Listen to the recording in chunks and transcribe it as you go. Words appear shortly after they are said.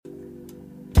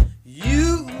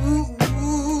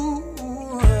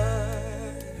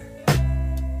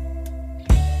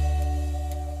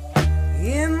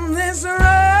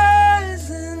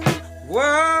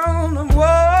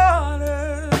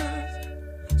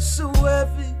so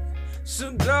heavy,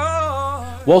 so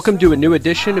dark. Welcome to a new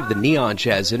edition of the Neon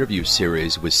Jazz interview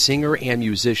series with singer and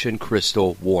musician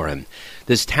Krystle Warren.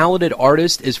 This talented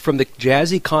artist is from the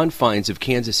jazzy confines of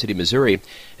Kansas City, Missouri,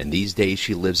 and these days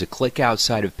she lives a click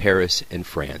outside of Paris in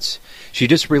France. She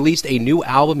just released a new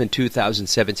album in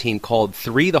 2017 called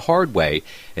Three the Hard Way,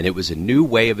 and it was a new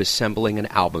way of assembling an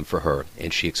album for her,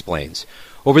 and she explains.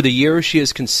 Over the years, she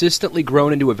has consistently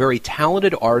grown into a very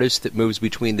talented artist that moves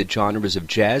between the genres of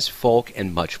jazz, folk,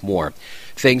 and much more.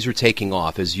 Things are taking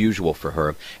off as usual for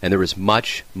her, and there is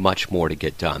much, much more to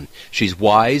get done. She's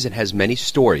wise and has many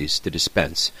stories to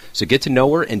dispense. So get to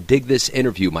know her and dig this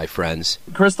interview, my friends.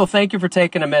 Krystle, thank you for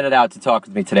taking a minute out to talk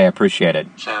with me today. I appreciate it.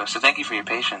 So thank you for your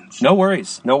patience. No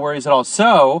worries at all.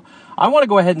 So I want to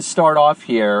go ahead and start off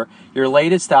here. Your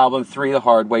latest album, Three the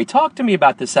Hard Way. Talk to me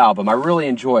about this album. I really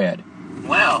enjoy it.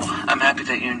 Well, I'm happy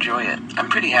that you enjoy it. I'm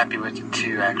pretty happy with it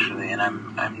too, actually, and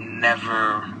I'm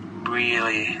never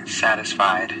really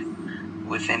satisfied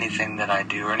with anything that I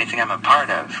do or anything I'm a part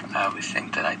of. I always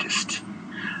think that I just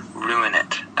ruin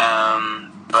it.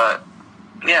 But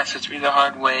yeah, so Three the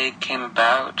Hard Way came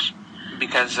about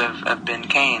because of Ben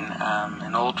Kane,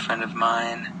 an old friend of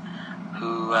mine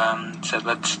who said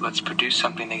let's produce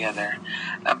something together.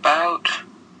 About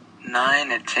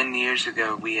 9 or 10 years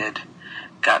ago, we had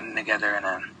gotten together in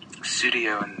a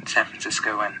studio in San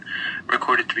Francisco and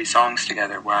recorded 3 songs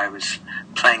together where I was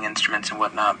playing instruments and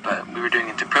whatnot, but we were doing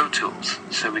it to Pro Tools,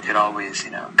 so we could always,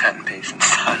 cut and paste and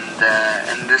stuff.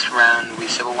 And this round we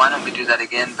said, well, why don't we do that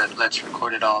again, but let's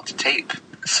record it all to tape.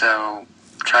 So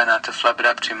try not to flub it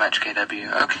up too much,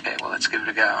 KW. Okay, well, let's give it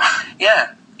a go.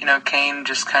 Yeah, Kane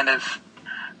just kind of,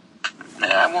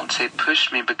 I won't say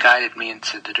pushed me, but guided me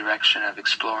into the direction of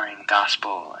exploring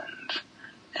gospel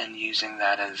and using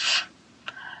that as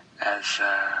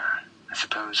I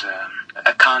suppose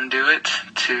a conduit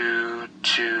to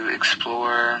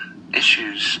explore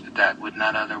issues that would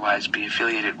not otherwise be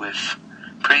affiliated with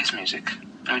praise music.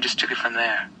 And we just took it from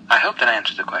there. I hope that I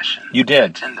answered the question. You did. I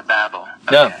tend to babble.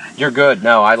 Okay. No, you're good.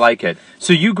 No, I like it.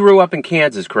 So you grew up in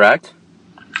Kansas, correct?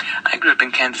 I grew up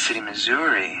in Kansas City,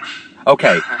 Missouri.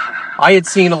 Okay. I had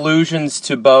seen allusions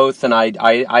to both, and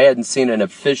I hadn't seen an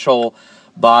official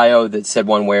bio that said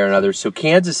one way or another. So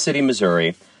Kansas City,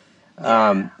 Missouri,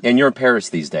 and you're in Paris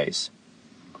these days.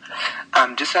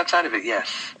 Just outside of it,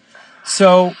 yes.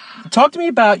 So talk to me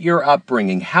about your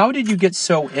upbringing. How did you get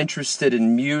so interested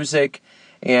in music,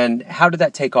 and how did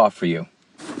that take off for you?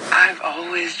 I've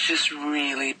always just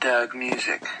really dug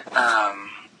music.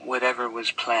 Whatever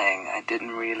was playing, I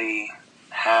didn't really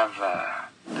have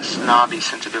the snobby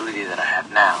sensibility that I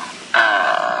have now.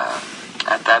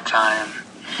 At that time,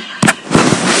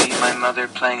 my mother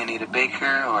playing Anita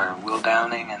Baker or Will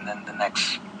Downing, and then the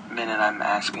next minute I'm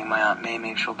asking my Aunt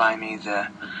Mamie if she'll buy me the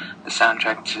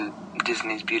soundtrack to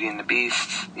Disney's Beauty and the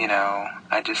Beast.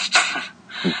 I just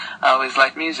I always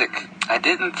liked music. I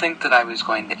didn't think that I was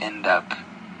going to end up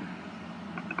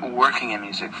working in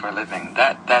music for a living.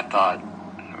 That thought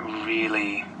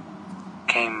really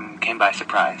came by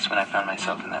surprise when I found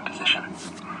myself in that position.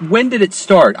 When did it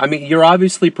start? I mean, you're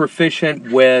obviously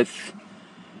proficient with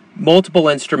multiple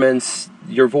instruments,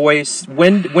 your voice.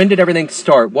 When did everything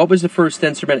start? What was the first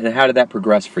instrument, and how did that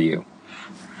progress for you?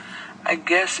 I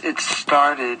guess it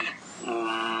started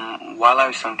while I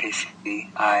was still in KC.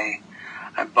 I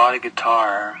bought a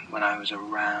guitar when I was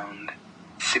around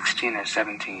 16 or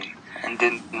 17 and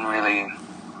didn't really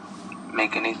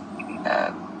make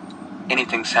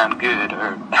anything sound good,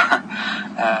 or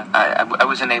I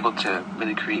wasn't able to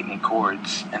really create any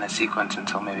chords in a sequence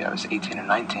until maybe I was 18 or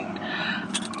 19.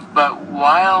 But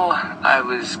while I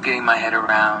was getting my head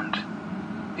around,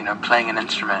 playing an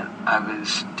instrument, I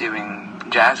was doing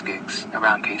jazz gigs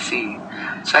around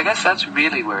KC. So I guess that's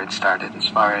really where it started as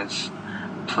far as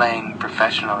playing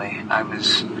professionally. I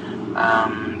was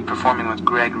performing with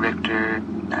Greg Richter,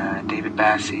 David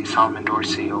Bassie, Solomon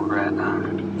Dorsey over at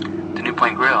the New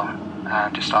Point Grill,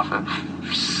 just off of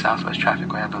Southwest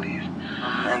Trafficway, I believe.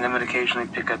 And then would occasionally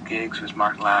pick up gigs with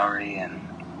Mark Lowry and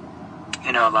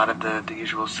a lot of the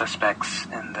usual suspects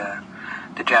in the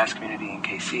jazz community in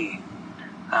KC.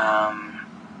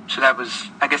 So that was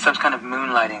kind of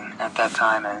moonlighting at that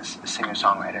time as a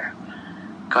singer-songwriter,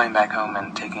 going back home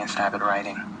and taking a stab at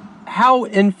writing. How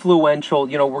influential,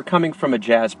 we're coming from a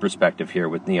jazz perspective here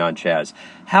with Neon Jazz.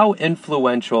 How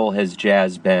influential has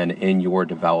jazz been in your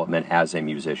development as a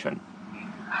musician?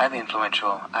 Highly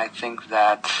influential. I think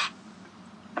that,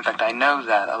 in fact, I know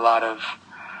that a lot of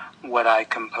what I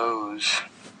compose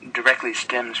directly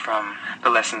stems from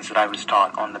the lessons that I was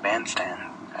taught on the bandstand.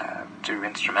 through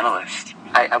instrumentalists.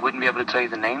 I wouldn't be able to tell you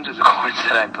the names of the chords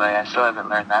that I play. I still haven't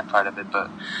learned that part of it, but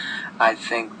I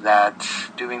think that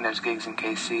doing those gigs in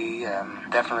KC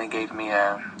definitely gave me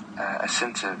a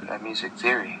sense of music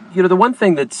theory. You know, the one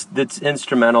thing that's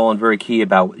instrumental and very key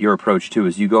about your approach too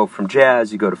is you go from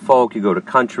jazz, you go to folk, you go to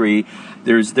country.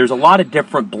 There's a lot of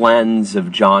different blends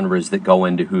of genres that go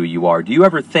into who you are. Do you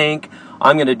ever think,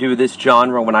 I'm going to do this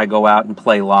genre when I go out and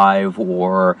play live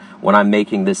or when I'm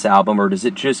making this album, or does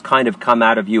it just kind of come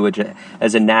out of you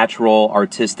as a natural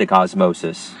artistic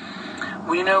osmosis?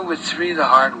 Well, you know, with Three the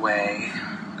Hard Way,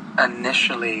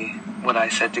 initially what I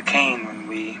said to Kane when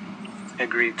we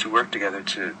agreed to work together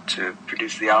to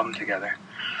produce the album together,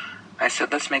 I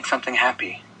said, let's make something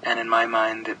happy. And in my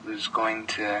mind, it was going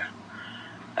to,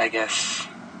 I guess,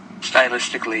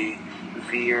 stylistically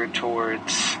veer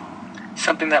towards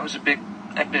something that was a bit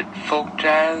folk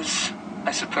jazz,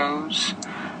 I suppose,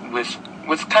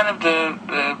 with kind of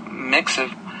the mix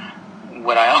of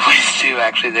what I always do.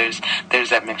 Actually, there's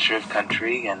that mixture of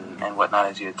country and whatnot,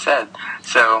 as you had said.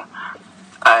 So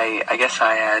I guess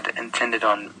I had intended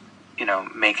on, you know,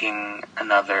 making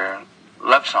another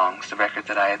Love Songs, the record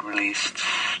that I had released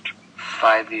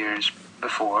 5 years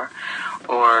before,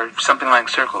 or something like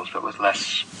Circles, but with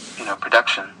less, you know,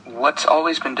 production. What's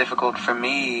always been difficult for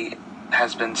me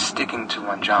has been sticking to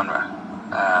one genre,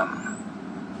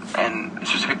 and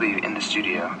specifically in the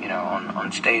studio. You know,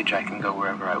 on stage I can go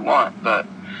wherever I want, but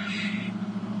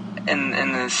in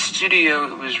the studio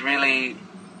it was really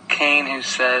Kane who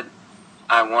said,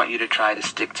 I want you to try to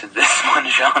stick to this one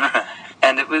genre.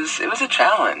 And it was a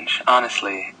challenge,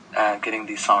 honestly, getting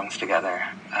these songs together.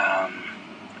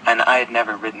 And I had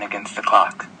never written against the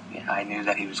clock. I knew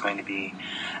that he was going to be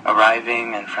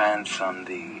arriving in France on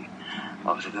the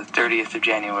 30th of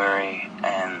January,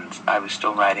 and I was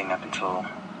still writing up until,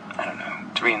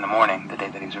 3 in the morning, the day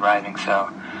that he was arriving.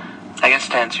 So I guess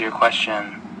to answer your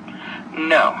question,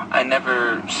 no, I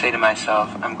never say to myself,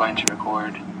 I'm going to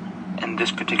record in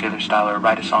this particular style or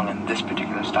write a song in this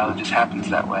particular style. It just happens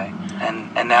that way.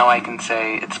 And now I can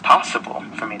say it's possible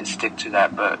for me to stick to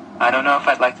that, but I don't know if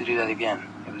I'd like to do that again.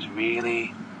 It was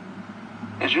really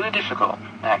difficult,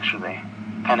 actually.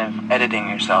 Kind of editing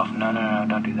yourself. No,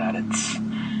 don't do that.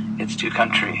 It's too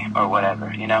country or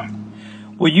whatever, you know?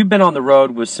 Well, you've been on the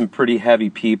road with some pretty heavy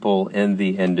people in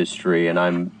the industry,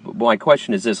 and my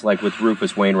question is this, like with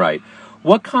Rufus Wainwright,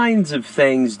 what kinds of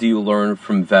things do you learn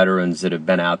from veterans that have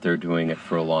been out there doing it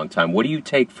for a long time? What do you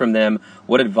take from them?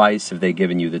 What advice have they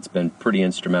given you that's been pretty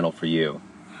instrumental for you?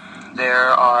 There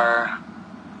are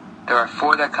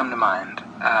 4 that come to mind,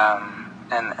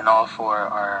 and all 4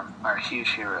 are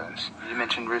huge heroes. You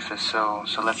mentioned Rufus, so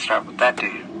let's start with that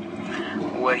dude.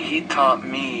 What he taught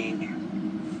me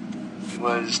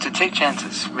was to take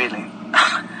chances, really.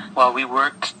 While we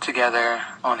worked together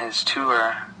on his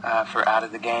tour for Out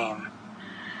of the Game,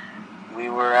 we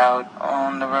were out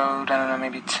on the road,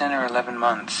 maybe 10 or 11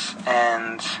 months,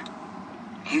 and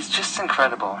he's just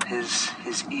incredible. His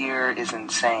ear is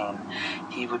insane.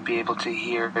 He would be able to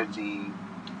hear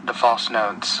the false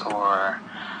notes, or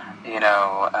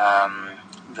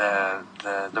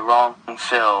the wrong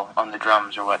fill on the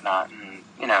drums or whatnot, and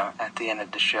at the end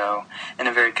of the show, in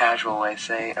a very casual way,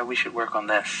 say, we should work on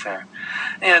this, or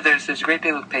there's a great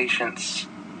deal of patience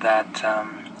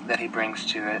that he brings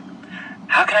to it.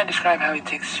 How can I describe how he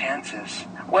takes chances?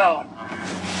 Well,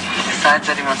 he decides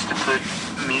that he wants to put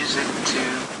music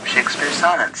to Shakespeare's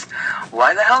sonnets.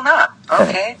 Why the hell not?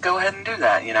 Okay, go ahead and do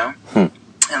that, And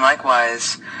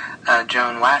likewise,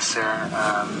 Joan Wasser,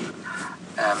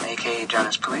 a.k.a.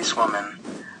 Jonah's policewoman,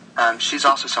 she's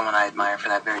also someone I admire for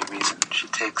that very reason. She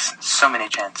takes so many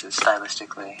chances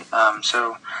stylistically.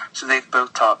 So they've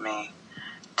both taught me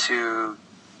to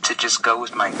just go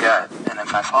with my gut, and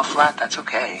if I fall flat, that's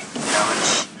okay.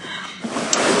 It's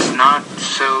not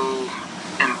so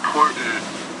important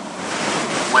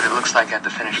what it looks like at the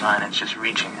finish line. It's just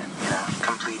reaching it,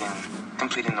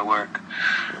 completing the work.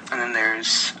 And then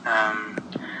there's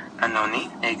Anoni,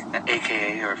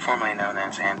 aka or formerly known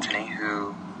as Anthony,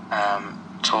 who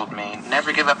told me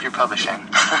never give up your publishing,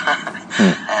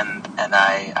 and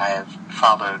I have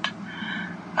followed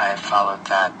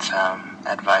that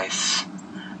advice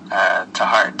to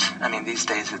heart. I mean, these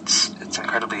days it's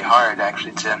incredibly hard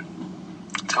actually to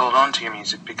hold on to your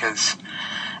music, because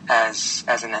as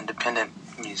an independent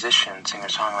musician,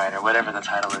 singer-songwriter, whatever the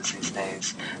title is these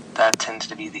days, that tends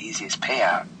to be the easiest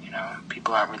payout.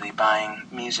 People aren't really buying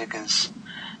music as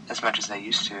much as they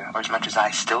used to, or as much as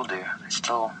I still do. I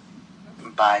still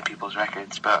buy people's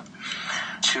records, but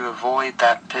to avoid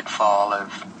that pitfall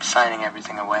of signing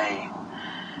everything away,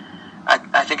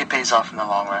 I think it pays off in the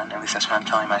long run. At least that's what I'm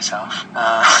telling myself.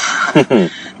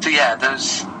 So yeah,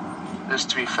 those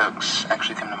three folks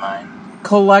actually come to mind.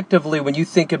 Collectively, when you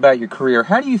think about your career,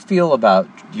 how do you feel about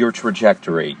your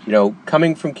trajectory? You know,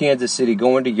 coming from Kansas City,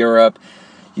 going to Europe,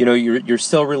 you know, you're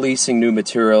still releasing new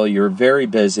material, you're very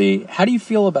busy. How do you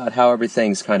feel about how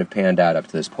everything's kind of panned out up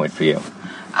to this point for you?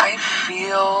 I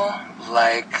feel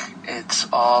like it's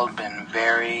all been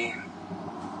very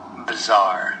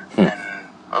bizarre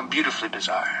and beautifully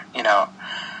bizarre. You know,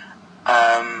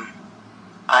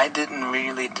 I didn't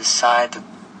really decide that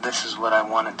this is what I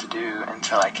wanted to do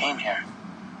until I came here.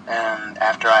 And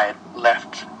after I had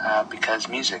left Because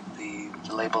Music, the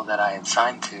label that I had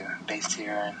signed to, based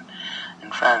here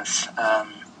in France,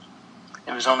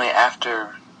 it was only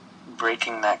after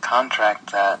breaking that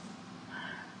contract that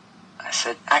I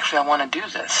said, actually, I want to do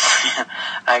this.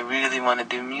 I really want to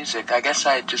do music. I guess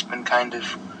I had just been kind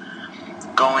of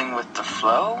going with the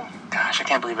flow. Gosh, I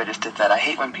can't believe I just did that. I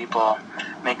hate when people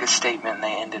make a statement and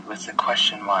they end it with a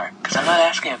question mark. Because I'm not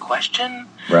asking a question.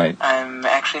 Right. I'm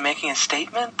actually making a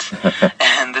statement.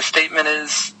 And the statement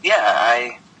is,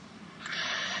 yeah,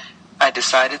 I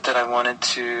decided that I wanted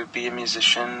to be a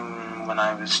musician when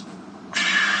I was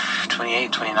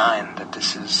 28, 29, that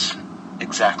this is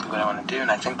exactly what I want to do. And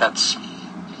I think that's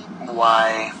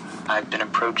why I've been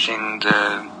approaching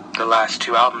the last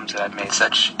two albums that I've made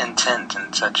such intent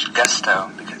and such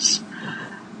gusto, because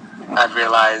I've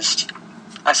realized,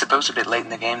 I suppose a bit late in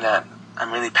the game, that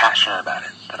I'm really passionate about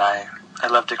it, that I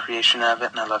love the creation of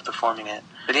it and I love performing it.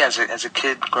 But yeah, as a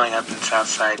kid growing up in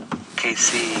Southside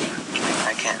KC,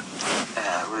 I can't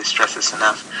really stress this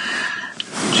enough,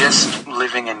 just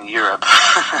living in Europe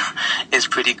is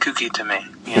pretty kooky to me.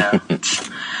 You know, it's,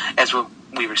 as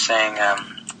we were saying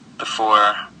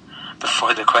before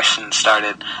the question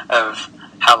started, of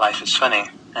how life is funny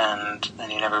and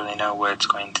you never really know where it's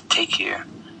going to take you.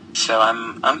 So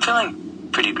I'm feeling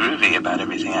pretty groovy about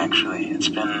everything. Actually, it's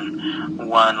been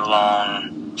one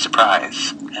long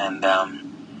surprise, and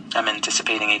I'm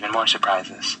anticipating even more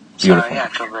surprises. So Beautiful. yeah, I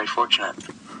feel very fortunate.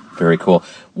 Very cool.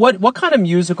 What kind of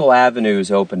musical avenues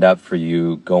opened up for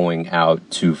you going out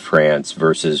to France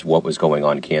versus what was going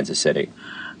on in Kansas City?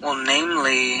 Well,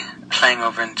 namely, playing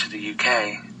over into the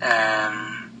UK,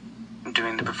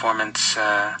 doing the performance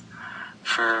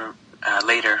for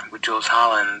Later with Jules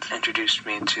Holland introduced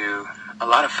me to a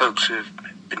lot of folks who have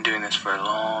been doing this for a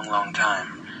long, long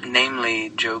time. Namely,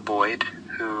 Joe Boyd,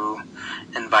 who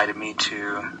invited me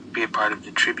to be a part of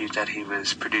the tribute that he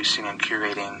was producing and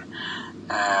curating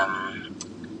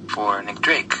for Nick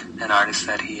Drake, an artist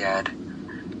that he had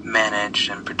managed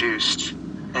and produced.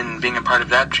 And being a part of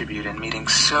that tribute and meeting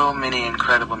so many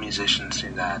incredible musicians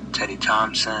through that. Teddy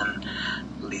Thompson,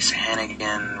 Lisa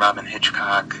Hannigan, Robin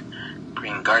Hitchcock,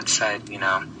 Green Gardside, you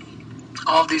know.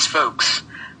 All of these folks,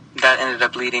 that ended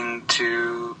up leading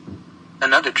to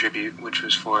another tribute, which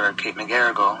was for Kate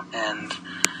McGarrigle. And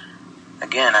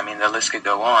again, I mean, the list could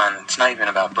go on. It's not even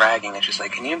about bragging. It's just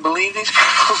like, can you believe these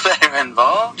people that are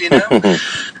involved, you know?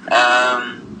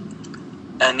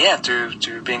 And yeah,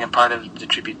 through being a part of the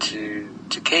tribute to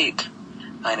Kate,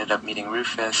 I ended up meeting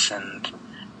Rufus and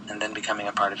then becoming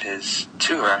a part of his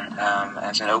tour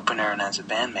as an opener and as a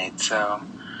bandmate. So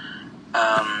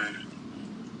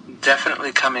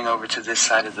definitely coming over to this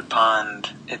side of the pond,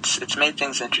 it's made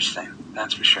things interesting,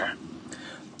 that's for sure.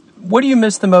 What do you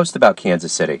miss the most about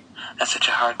Kansas City? That's such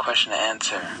a hard question to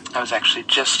answer. I was actually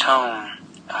just home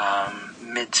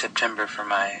mid-September for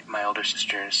my older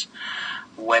sister's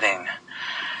wedding,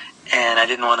 and I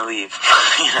didn't want to leave.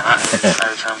 I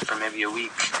was home for maybe a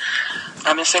week.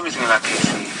 I miss everything about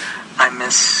KC. I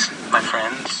miss my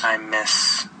friends. I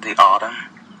miss the autumn.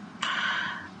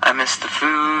 I miss the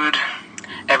food.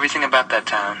 Everything about that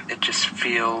town. It just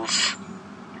feels,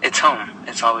 it's home.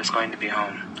 It's always going to be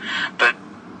home. But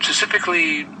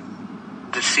specifically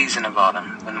the season of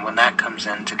autumn, when that comes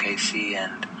into KC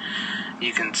and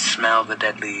you can smell the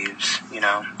dead leaves, you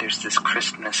know, there's this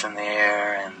crispness in the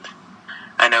air, and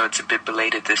I know it's a bit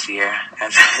belated this year,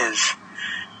 as it is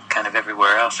kind of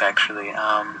everywhere else actually,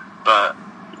 but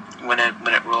when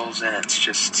it rolls in,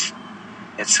 it's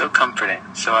so comforting.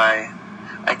 So I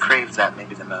crave that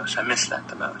maybe the most. I miss that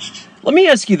the most. Let me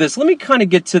ask you this. Let me kind of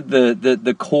get to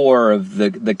the core of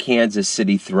the Kansas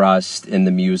City thrust in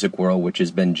the music world, which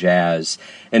has been jazz.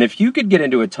 And if you could get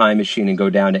into a time machine and go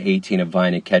down to 18 of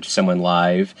Vine and catch someone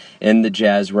live in the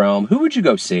jazz realm, who would you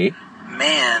go see?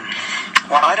 Man,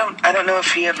 well, I don't know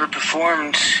if he ever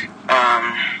performed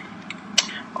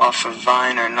off of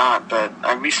Vine or not, but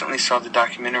I recently saw the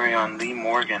documentary on Lee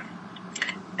Morgan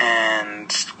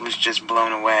and was was just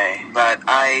blown away. But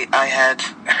I had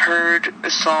heard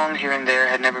a song here and there,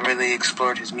 had never really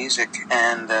explored his music,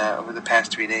 and over the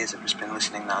past 3 days I've just been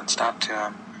listening nonstop to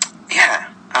him. Yeah,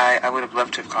 I would have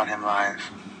loved to have caught him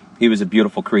live. He was a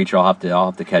beautiful creature. I'll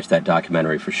have to catch that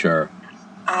documentary for sure.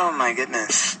 Oh my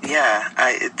goodness, yeah.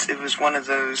 It was one of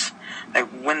those, like,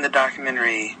 when the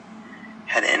documentary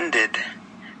had ended,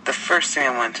 the first thing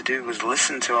I wanted to do was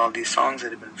listen to all these songs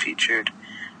that had been featured.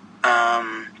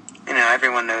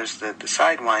 Everyone knows the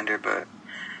Sidewinder, but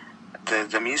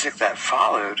the music that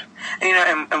followed,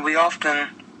 and we often,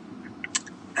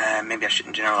 maybe I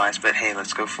shouldn't generalize, but hey,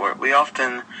 let's go for it. We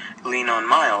often lean on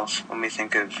Miles when we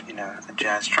think of, a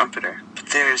jazz trumpeter.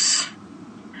 But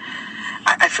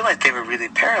I feel like they were really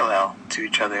parallel to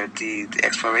each other. The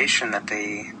exploration that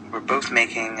they were both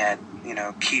making at,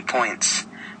 key points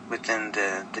within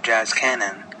the jazz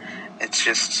canon. It's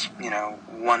just,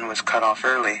 one was cut off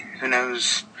early. Who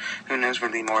knows where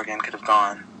Lee Morgan could have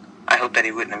gone. I hope that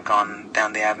he wouldn't have gone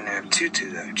down the avenue of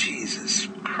Tutu, though. Jesus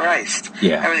Christ.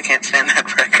 Yeah. I really can't stand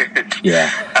that record.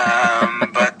 Yeah.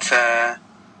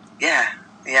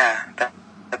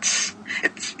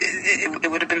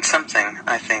 It would have been something,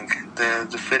 I think.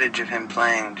 The footage of him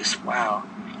playing, just wow.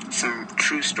 Some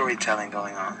true storytelling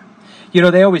going on.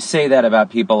 They always say that about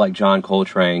people like John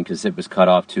Coltrane, because it was cut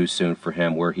off too soon for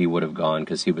him, where he would have gone,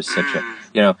 because he was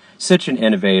such an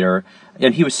innovator,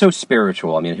 and he was so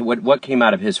spiritual. I mean, what came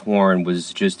out of his horn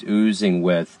was just oozing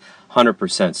with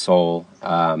 100% soul.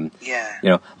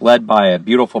 Led by a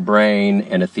beautiful brain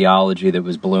and a theology that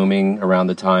was blooming around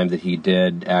the time that he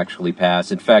did actually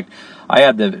pass. In fact,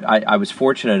 I was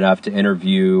fortunate enough to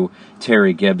interview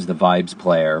Terry Gibbs, the Vibes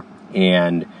player,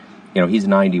 and he's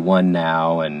 91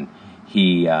 now, and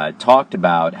he talked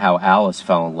about how Alice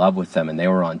fell in love with them, and they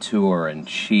were on tour, and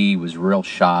she was real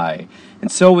shy. And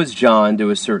so was John to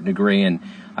a certain degree, and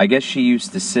I guess she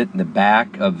used to sit in the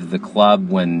back of the club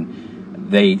when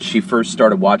she first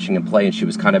started watching him play, and she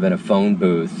was kind of in a phone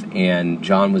booth, and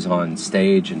John was on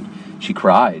stage, and she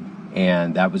cried,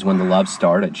 and that was when the love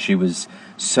started. She was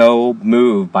so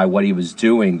moved by what he was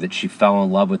doing that she fell in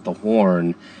love with the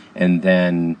horn, and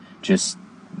then just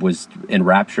was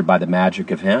enraptured by the magic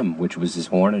of him, which was his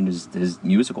horn and his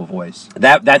musical voice.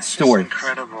 That story,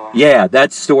 incredible. Yeah,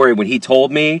 that story, when he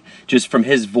told me, just from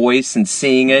his voice and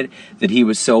seeing it, that he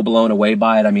was so blown away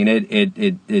by it. I mean,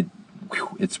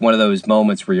 it's one of those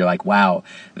moments where you're like, wow,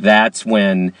 that's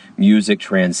when music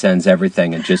transcends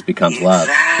everything and just becomes love.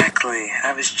 Exactly.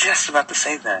 I was just about to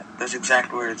say that. Those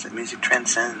exact words, that music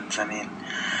transcends. I mean,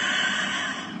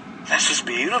 that's just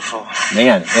beautiful.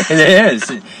 Man, it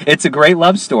is. It's a great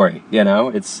love story,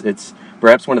 It's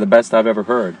perhaps one of the best I've ever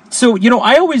heard. So,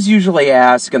 I always usually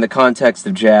ask in the context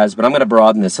of jazz, but I'm going to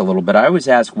broaden this a little bit. I always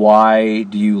ask, why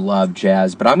do you love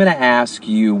jazz? But I'm going to ask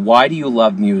you, why do you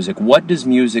love music? What does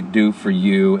music do for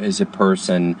you as a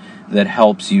person that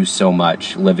helps you so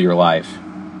much live your life?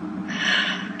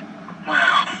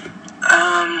 Wow.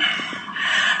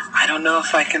 I don't know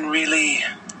if I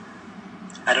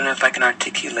can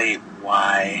articulate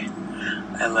why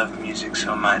I love music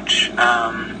so much.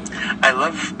 I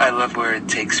love where it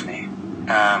takes me.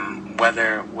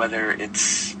 Whether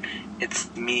it's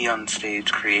me on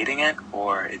stage creating it,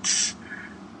 or it's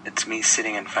me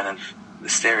sitting in front of the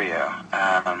stereo.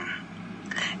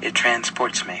 It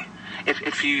transports me.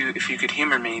 If you could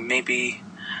humor me, maybe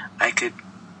I could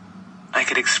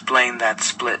explain that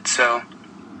split. So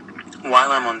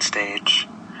while I'm on stage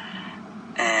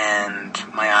and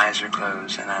my eyes are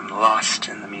closed and I'm lost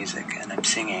in the music and I'm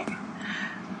singing,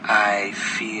 I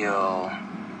feel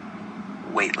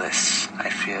weightless. I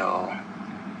feel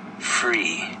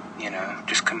free,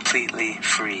 just completely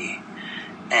free.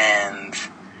 And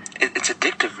it's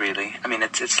addictive, really. I mean,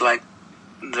 it's like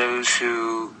those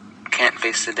who can't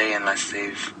face the day unless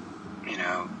they've,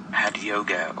 had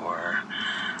yoga or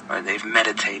they've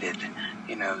meditated.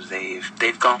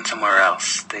 They've gone somewhere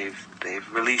else. They've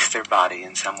released their body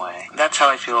in some way. That's how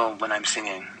I feel when I'm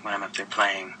singing, when I'm up there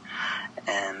playing,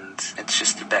 and it's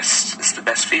just the best. It's the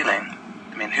best feeling.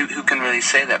 I mean, who can really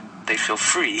say that they feel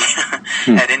free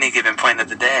at any given point of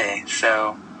the day?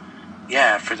 So,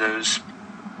 yeah, for those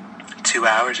 2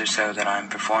 hours or so that I'm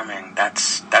performing,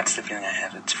 that's the feeling I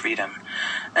have. It's freedom.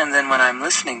 And then when I'm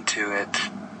listening to it,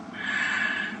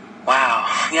 wow,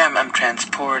 yeah, I'm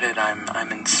transported.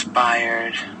 I'm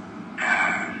inspired.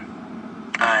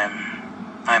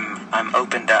 I'm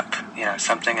opened up.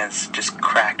 Something has just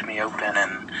cracked me open,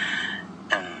 and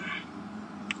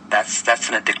that's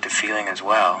an addictive feeling as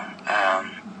well.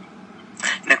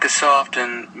 Because so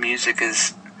often music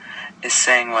is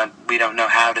saying what we don't know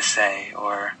how to say,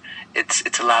 or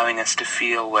it's allowing us to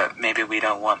feel what maybe we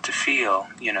don't want to feel,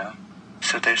 you know.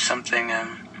 So there's something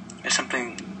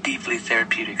deeply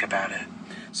therapeutic about it.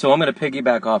 So I'm going to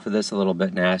piggyback off of this a little bit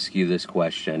and ask you this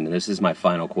question. This is my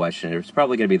final question. It's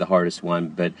probably going to be the hardest one,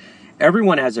 but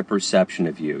everyone has a perception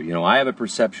of you. You know, I have a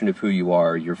perception of who you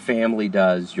are. Your family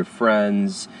does, your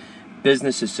friends,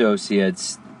 business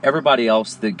associates, everybody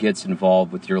else that gets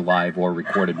involved with your live or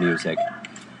recorded music.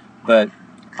 But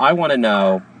I want to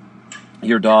know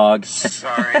your dog.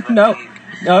 Sorry. No,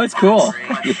 it's cool.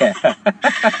 Yeah.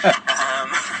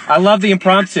 I love the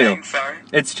impromptu. Sorry.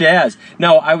 It's jazz.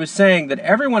 No, I was saying that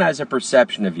everyone has a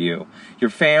perception of you. Your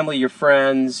family, your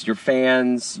friends, your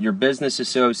fans, your business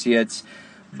associates.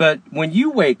 But when you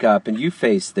wake up and you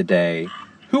face the day,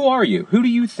 who are you? Who do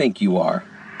you think you are?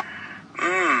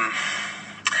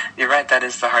 You're right, that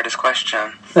is the hardest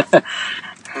question.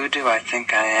 Who do I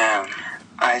think I am?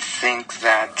 I think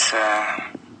that,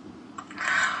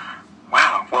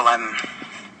 wow, well, I'm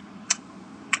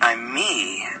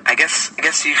me. I guess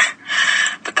you,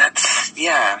 but that's,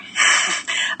 yeah.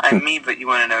 I'm me, but you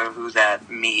want to know who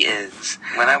that me is.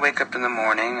 When I wake up in the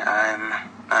morning,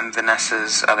 I'm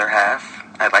Vanessa's other half.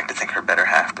 I'd like to think her better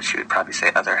half, but she would probably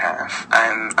say other half.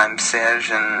 I'm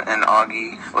Serge and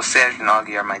Augie. Well, Serge and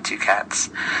Augie are my two cats.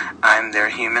 I'm their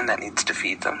human that needs to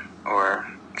feed them or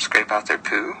scrape out their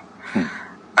poo.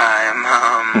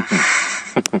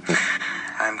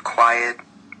 I'm quiet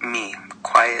me,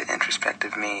 quiet,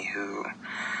 introspective me who,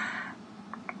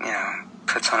 you know,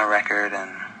 puts on a record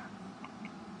and,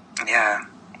 yeah,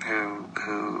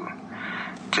 who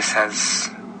just has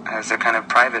their kind of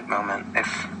private moment,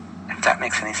 if that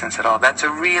makes any sense at all. That's a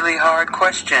really hard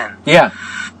question. Yeah.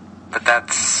 But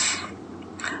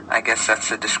I guess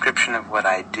that's a description of what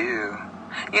I do.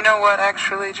 You know what,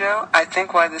 actually, Joe? I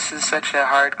think why this is such a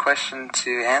hard question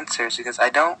to answer is because I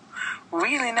don't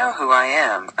really know who I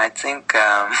am. I think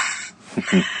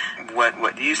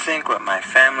what you think, what my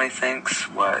family thinks,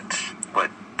 what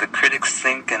the critics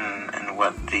think, and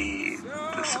what the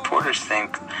supporters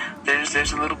think, there's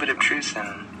a little bit of truth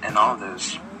in all of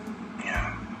those, you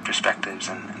know, perspectives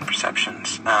and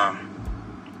perceptions.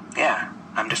 Yeah,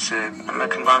 I'm a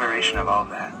conglomeration of all of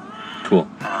that. Cool.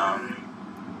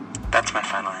 That's my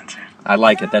final answer. I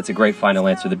like it. That's a great final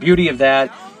answer. The beauty of that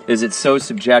is it's so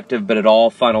subjective, but it all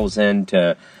funnels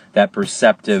into that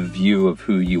perceptive view of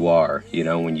who you are, you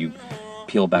know, when you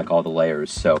peel back all the layers.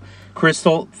 So,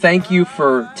 Krystle, thank you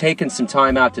for taking some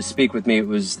time out to speak with me. It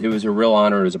was a real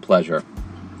honor. It was a pleasure.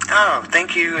 Oh,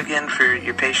 thank you again for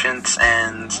your patience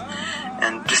and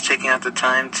just taking out the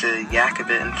time to yak a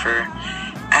bit and for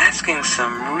asking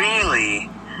some really,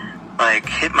 like,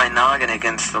 hit my noggin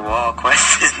against the wall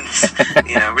questions.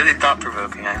 You know, really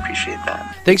thought-provoking. I appreciate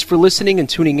that. Thanks for listening and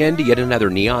tuning in to yet another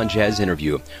Neon Jazz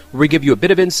interview, where we give you a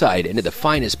bit of insight into the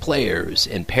finest players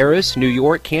in Paris, New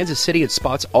York, Kansas City, and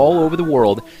spots all over the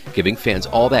world, giving fans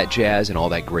all that jazz and all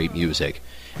that great music.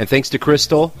 And thanks to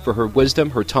Krystle for her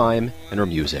wisdom, her time, and her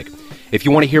music. If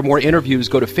you want to hear more interviews,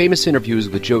 go to Famous Interviews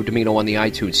with Joe Domino on the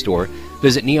iTunes Store.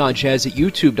 Visit neonjazz at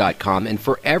youtube.com. And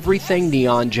for everything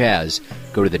Neon Jazz,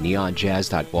 go to the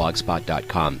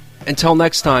neonjazz.blogspot.com. Until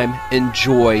next time,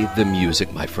 enjoy the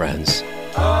music, my friends.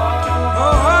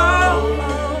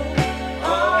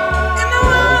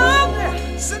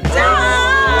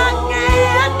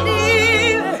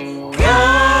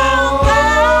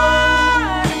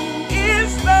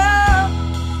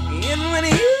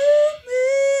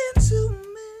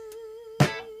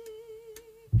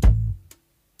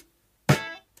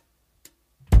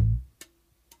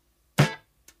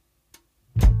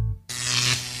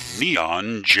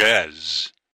 Neon Jazz.